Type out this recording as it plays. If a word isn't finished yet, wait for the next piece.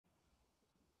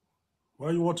Where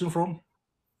are you watching from?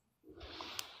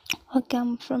 Okay,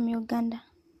 I'm from Uganda.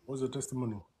 What's your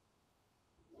testimony?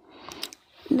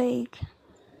 Like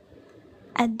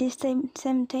at this same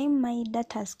time, my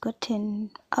data has gotten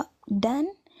done,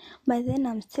 but then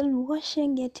I'm still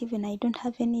watching it. Even I don't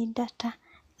have any data,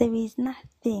 there is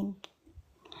nothing.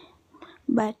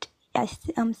 But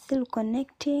I'm still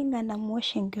connecting and I'm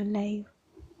watching you live.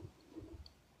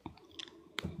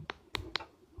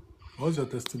 What's your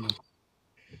testimony?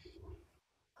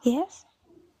 Yes,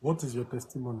 What is your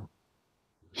testimony?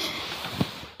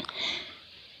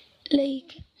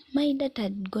 like my data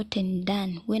had gotten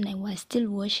done when I was still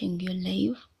watching your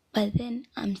live, but then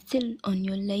I'm still on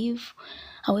your live.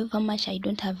 However much I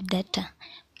don't have data,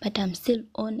 but I'm still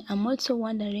on. I'm also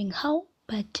wondering how,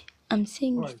 but I'm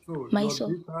All seeing right, so your myself.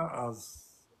 data has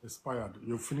expired.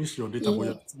 You finished your data, but Yeah,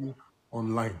 you're still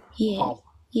online. yeah, Power.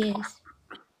 yes.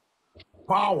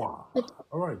 Power. But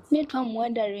All right. net I'm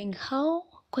wondering how,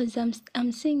 cause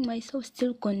I'm seeing myself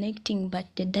still connecting, but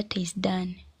the data is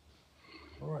done.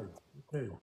 All right. Okay.